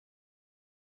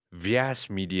Vyasa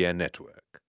Media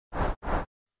Network.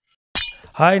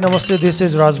 Hi, namaste. This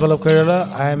is Raj Ballav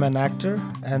Koirala. I am an actor,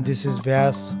 and this is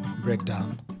Vyasa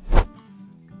Breakdown.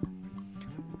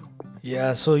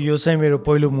 Yeah, so यो चाहिँ मेरो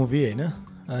पहिलो movie हैन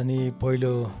अनि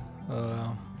पहिलो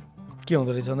के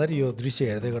हुँदो रहेछ भन्दाखेरि यो दृश्य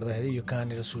हेर्दै गर्दाखेरि यो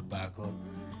कहाँनिर सुट भएको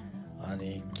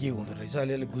अनि के हुँदो रहेछ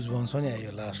अलिअलि गुजबम्स पनि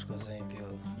आयो लास्टको चाहिँ त्यो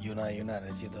युना भनेर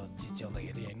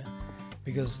चिच्याउँदाखेरि हैन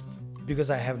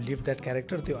because I have leave that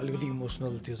character त्यो अलिकति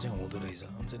इमोसनल त्यो चाहिँ हुँदो रहेछ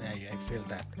हुन्छ नि आई फिल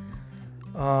द्याट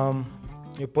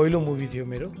यो पहिलो मुभी थियो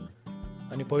मेरो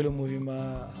अनि पहिलो मुभीमा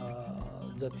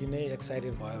जति नै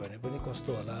एक्साइटेड भयो भने पनि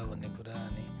कस्तो होला भन्ने कुरा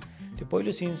अनि त्यो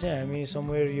पहिलो सिन चाहिँ हामी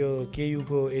समवेयर यो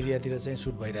केयुको एरियातिर चाहिँ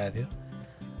सुट भइरहेको थियो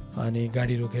अनि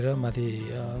गाडी रोकेर माथि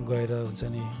गएर हुन्छ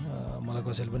नि मलाई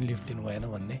कसैले पनि लिफ्ट दिनु भएन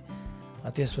भन्ने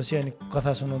त्यसपछि अनि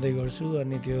कथा सुनाउँदै गर्छु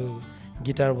अनि त्यो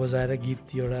गिटार बजाएर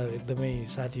गीत एउटा एकदमै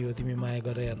साथी हो तिमी माया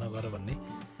गर या नगर भन्ने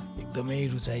एकदमै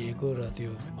रुचाइएको र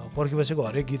त्यो पर्खिबसेको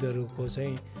हरेक गीतहरूको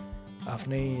चाहिँ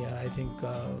आफ्नै आई थिङ्क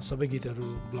सबै गीतहरू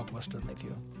ब्लकबस्टर नै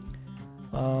थियो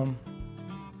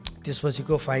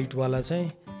त्यसपछिको फाइटवाला चाहिँ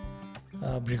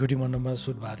भ्रिकुटी मण्डपमा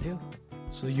सुट भएको थियो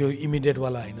सो यो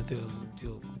इमिडिएटवाला होइन त्यो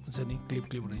त्यो हुन्छ नि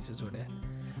क्लिप रहेछ छोड्या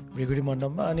भ्रिकुटी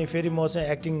मण्डपमा अनि फेरि म चाहिँ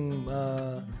एक्टिङ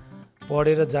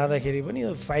पढेर जाँदाखेरि पनि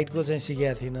फाइटको चाहिँ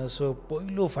सिकेको थिइनँ सो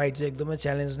पहिलो फाइट चाहिँ एकदमै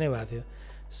च्यालेन्ज नै भएको थियो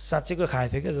साँच्चैको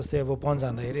खाएको थियो क्या जस्तै अब पन्च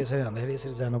हान्दाखेरि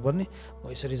यसरी जानुपर्ने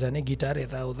म यसरी जाने गिटार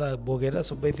यताउता बोकेर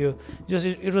सबै त्यो जस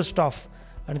इट वाज टफ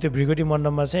अनि त्यो भ्रिकुटी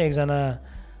मण्डपमा चाहिँ एकजना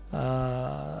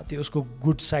त्यो उसको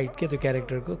गुड साइड के त्यो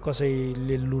क्यारेक्टरको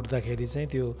कसैले लुट्दाखेरि चाहिँ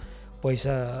त्यो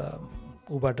पैसा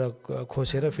ऊबाट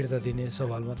खोसेर फिर्ता दिने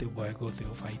सवालमा त्यो भएको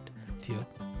त्यो फाइट थियो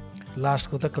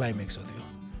लास्टको त क्लाइमेक्स हो त्यो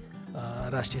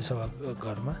राष्ट्रिय सभा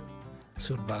घरमा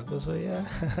सुट भएको so yeah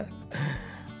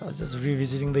just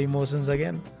revisiting the emotions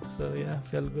again so yeah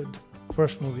felt good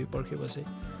first movie पर्खेपछि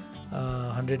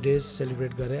 100 days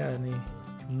celebrate गरे अनि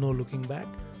no looking back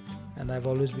and I've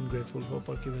always been grateful for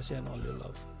पर्खेपछि and all your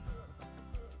love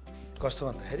कस्तो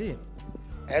भन्दाखेरि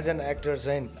एज एन एक्टर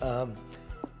चाहिँ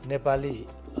Nepali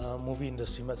movie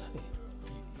इन्डस्ट्रीमा छ नि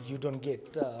you don't get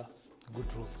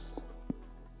good roles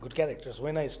good characters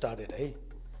when I started है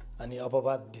अनि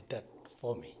अपबाद did that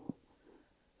for me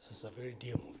so it's a very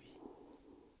dear movie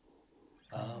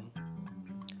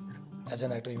as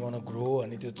an actor you one grow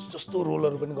अनि त्यो जस्तो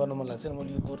रोलहरू पनि गर्न मन लाग्छ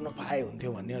मैले यो गर्न पाएँ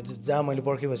हुन्थ्यो भन्ने अझ जहाँ मैले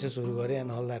पर्खेपछि सुरु गरेँ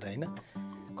एन्ड अल द्याट होइन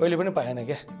कहिले पनि पाएन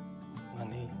क्या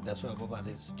अनि that's why अपबाद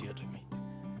is dear to me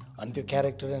अनि त्यो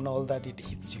character and all that it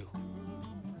hits you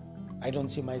I don't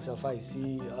see myself I C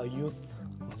youth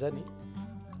हुन्छ नि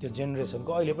त्यो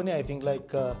जेनेरेसनको अहिले पनि आई थिङ्क लाइक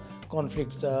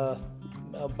कन्फ्लिक्ट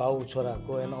बाउ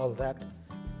छोराको एन्ड अल द्याट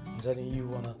हुन्छ नि you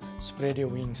one spread you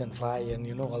wings and fly and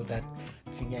you know all that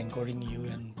thing anchoring you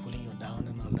and pulling you down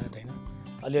and all that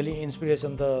होइन अलिअलि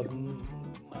इन्सपिरेसन त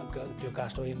त्यो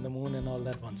caste of in the moon and all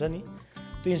that भन्छ नि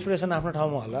त्यो inspiration आफ्नो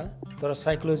ठाउँमा होला तर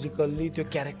साइकोलोजिकल्ली त्यो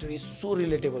क्यारेक्टर इज सो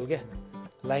रिलेटेबल क्या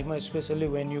लाइफमा specially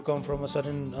when you come from a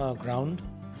certain ground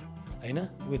होइन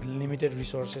with limited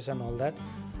resources and all that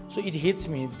so it hits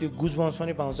me त्यो गुजबम्स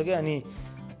पनि पाउँछ क्या अनि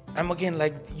I'm again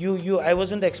like you I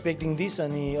wasn't expecting this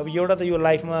अनि अब एउटा त यो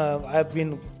लाइफमा I have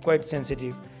been quite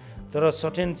sensitive तर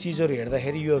सर्टेन चिजहरू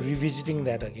हेर्दाखेरि you are revisiting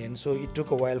that again so it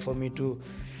took a while for me to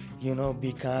you know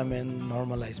be काम and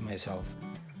normalise my self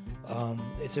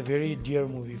it's a very dear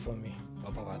movie for me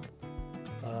अपबाद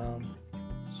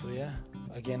so yeah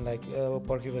again like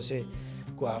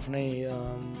पर्खेपछिको आफ्नै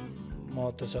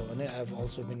महत्त्व छ भने I have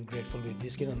also been grateful with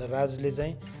this किन भन्दा राजले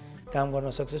चाहिँ काम गर्न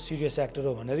सक्छ सिरियस एक्टर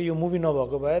हो भनेर यो मुभी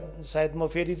नभएको भए सायद म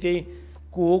फेरि त्यही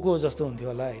को जस्तो हुन्थ्यो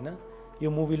होला होइन यो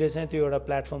मुभीले चाहिँ त्यो एउटा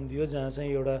प्लेटफर्म दियो जहाँ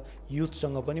चाहिँ एउटा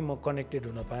युथसँग पनि म कनेक्टेड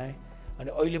हुन पाएँ अनि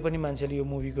अहिले पनि मान्छेले यो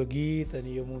मुभीको गीत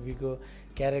अनि यो मुभीको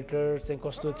क्यारेक्टर चाहिँ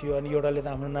कस्तो थियो अनि एउटाले त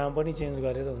आफ्नो नाम पनि चेन्ज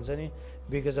गरेर हुन्छ नि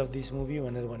बिकज अफ दिस मुभी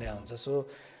भनेर भने हुन्छ सो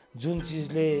जुन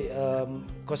चिजले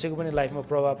कसैको पनि लाइफमा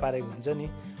प्रभाव पारेको हुन्छ नि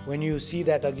when you see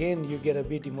that again you get a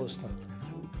bit emotional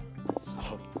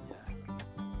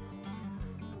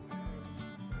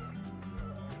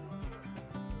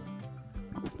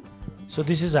So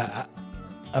this is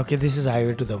this is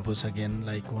Highway to Dhampus again,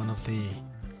 like one of the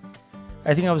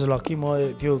I think I was lucky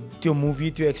म त्यो मुभी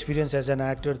त्यो एक्सपिरियन्स एज एन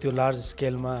एक्टर त्यो large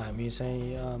स्केलमा हामी चाहिँ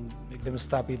एकदम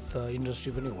स्थापित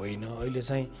industry पनि होइन अहिले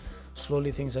चाहिँ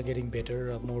slowly things are getting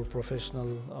better more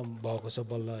professional भएको छ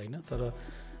बल्ल होइन तर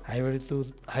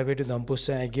हाइवे टु धम्पुस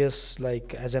चाहिँ I guess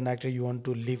like as an actor you want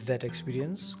to leave that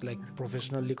experience like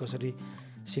professionally कसरी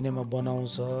सिनेमा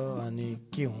बनाउँछ अनि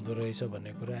के हुँदो रहेछ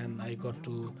भन्ने कुरा and I got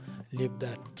to leave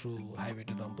that through highway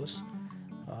to Dhampus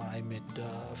I met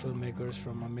film makers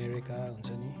from America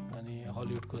हुन्छ नि अनि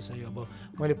हलिउडको चाहिँ अब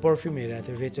मैले पर्फ्युम हेरेको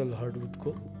थिएँ रेचल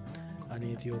हर्डवुडको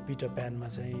अनि त्यो पिटर प्यानमा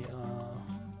चाहिँ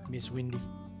miss windy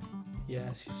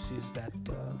C is that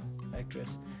actress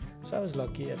so I was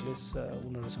lucky at least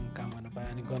उनीहरूसँग काम गर्न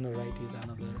पाएँ अनि gunner right is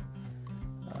another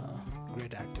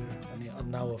great actor अनि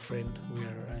now a friend we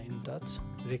are in touch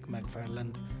Rick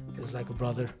म्याकफार्ल्यान्ड is like a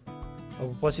brother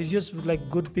अब पछि जस्ट लाइक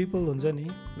गुड पिपल हुन्छ नि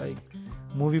लाइक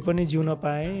मुभी पनि जिउन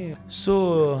पाएँ so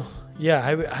yeah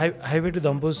highway to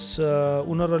Dhampus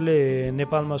उनीहरूले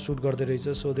नेपालमा सुट गर्दै रहेछ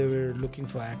so they were looking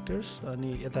for actors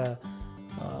अनि यता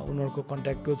उनीहरूको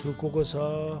कन्ट्याक्टको थ्रु को छ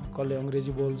कसले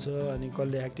अङ्ग्रेजी बोल्छ अनि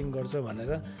कसले एक्टिङ गर्छ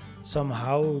भनेर सम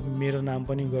हाउ मेरो नाम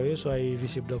पनि गयो so I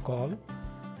receive the call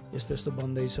यस्तो यस्तो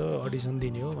बन्दैछ अडिसन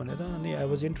दिने हो भनेर अनि आई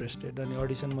वाज इन्ट्रेस्टेड अनि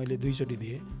अडिसन मैले 2 चोटि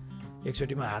दिएँ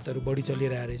एकचोटिमा हातहरू बढी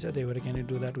चलिरहेको रहेछ त्यही भएर can you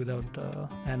do that without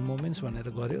hand movements भनेर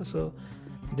गऱ्यो so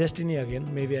destiny again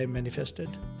maybe I मेनिफेस्टेड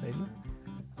होइन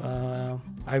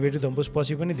हाइवे टु धम्पुस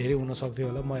पछि पनि धेरै हुनसक्थ्यो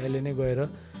होला म अहिले नै गएर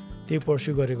त्यही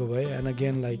पर्स्यु गरेको भए and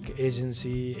again like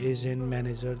agency agent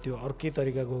manager त्यो अर्कै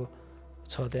तरिकाको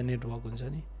छ त्यहाँ नेटवर्क हुन्छ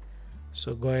नि सो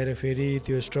गएर फेरि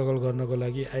त्यो स्ट्रगल गर्नको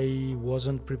लागि I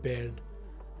wasn't prepared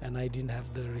and I didn't have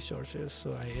the resources so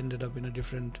I ended up in a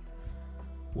different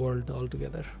world all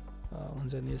together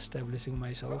हुन्छ नि एस्टाब्लिसिङ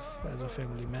myself as a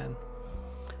family man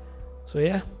so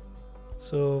yeah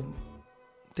so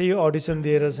त्यही हो अडिसन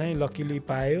दिएर चाहिँ लकिली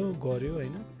पायो गऱ्यो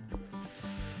होइन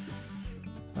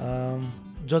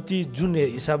जति जुन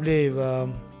हिसाबले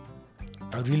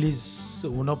रिलिज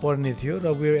हुनपर्ने थियो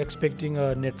र we are expecting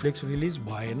Netflix release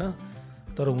भएन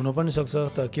तर हुन पनि सक्छ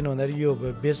त किन भन्दाखेरि यो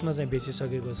बेच्न चाहिँ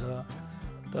बेचिसकेको छ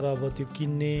तर अब त्यो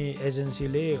किन्ने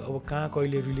एजेन्सीले अब कहाँ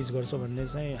कहिले रिलिज गर्छ भन्ने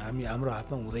चाहिँ हाम्रो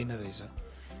हातमा हुँदैन रहेछ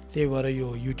त्यही भएर यो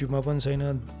युट्युबमा पनि छैन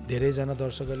धेरैजना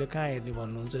दर्शकहरूले कहाँ हेर्ने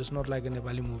भन्नुहुन्छ it's not like a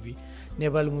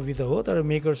Nepali movie त हो तर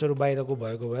मेकर्सहरू बाहिरको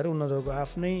भएको भएर उनीहरूको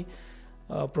आफ्नै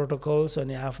प्रोटोकल्स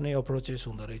अनि आफ्नै अप्रोचेस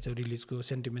हुँदो रहेछ रिलिजको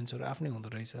सेन्टिमेन्ट्सहरू आफ्नै हुँदो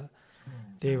रहेछ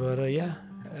त्यही भएर या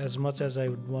as much as I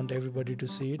would want everybody to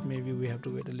see it maybe we have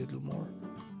to weight a little more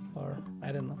or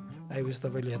I don't know I विस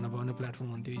तपाईँले हेर्न पाउने प्लेटफर्म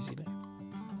हुन्थ्यो इजिली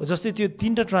जस्तै त्यो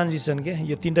 3टा ट्रान्जिसन क्या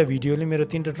यो 3टा भिडियोले मेरो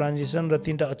 3टा ट्रान्जिसन र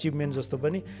 3टा अचिभमेन्ट जस्तो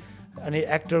पनि अनि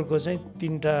एक्टरको चाहिँ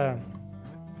 3टा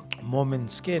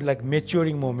मोमेन्ट्स के लाइक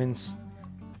मेच्योरिङ मोमेन्ट्स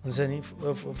हुन्छ नि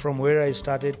from where I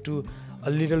started to a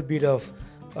little beet of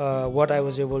what I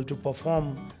was able to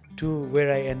perform to where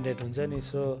I ended हुन्छ नि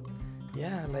सो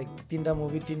या लाइक 3टा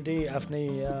मुभी 3टै आफ्नै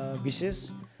विशेष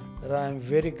र I am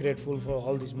very grateful for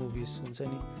all this movies हुन्छ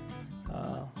नि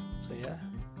so या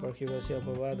पर्खिपछि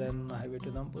अपवाद and highway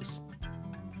to Dhampus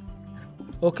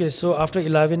okay so after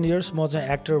 11 years म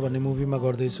चाहिँ एक्टर भन्ने मुभीमा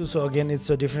गर्दैछु so again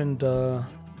it's a different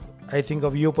I think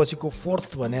अब यो पछिको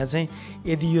 4th भने चाहिँ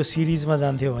यदि यो सिरिजमा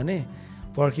जान्थ्यो भने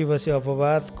पर्खिपछि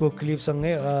अपवादको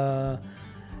क्लिपसँगै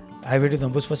हाइवे टु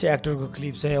धम्पुस पछि एक्टरको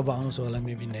क्लिप चाहिँ अब आउँछ होला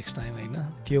मेबी नेक्स्ट टाइम होइन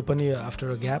त्यो पनि after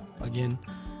a gap again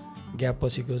gap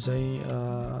पछिको चाहिँ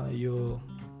यो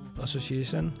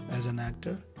association as an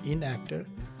actor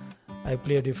I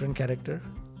play a different character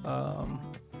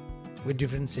with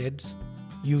different shades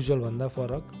usual भन्दा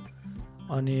फरक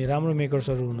अनि राम्रो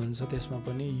मेकर्सहरू हुनुहुन्छ त्यसमा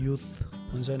पनि युथ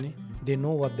हुन्छ नि they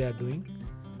know what they are doing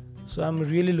so I am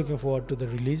really looking forward to the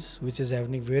release which is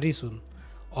happening very soon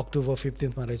October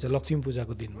 15th रहेछ लक्ष्मी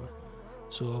पूजाको दिनमा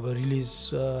सो अब रिलिज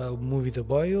मुभी त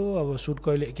भयो अब सुट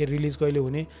कहिले के रिलिज कहिले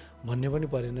हुने भन्ने पनि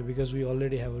परेन because we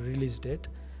already have a release date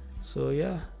so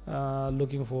yeah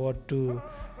looking forward to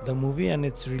the movie and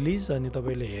it's release अनि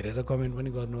तपाईँले हेरेर कमेन्ट पनि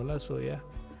गर्नु होला so yeah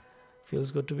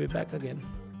feels good to be back again.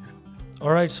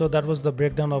 Alright, so that was the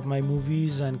breakdown of my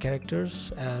movies and characters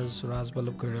as Raj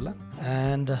Ballav Koirala.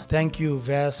 And thank you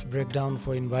Vyasa Breakdown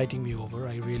for inviting me over.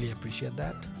 I really appreciate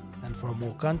that. And for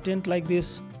more content like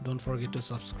this, don't forget to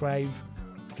subscribe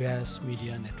Vyasa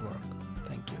Media Network.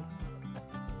 Thank you.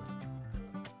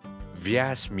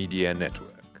 Vyasa Media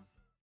Network.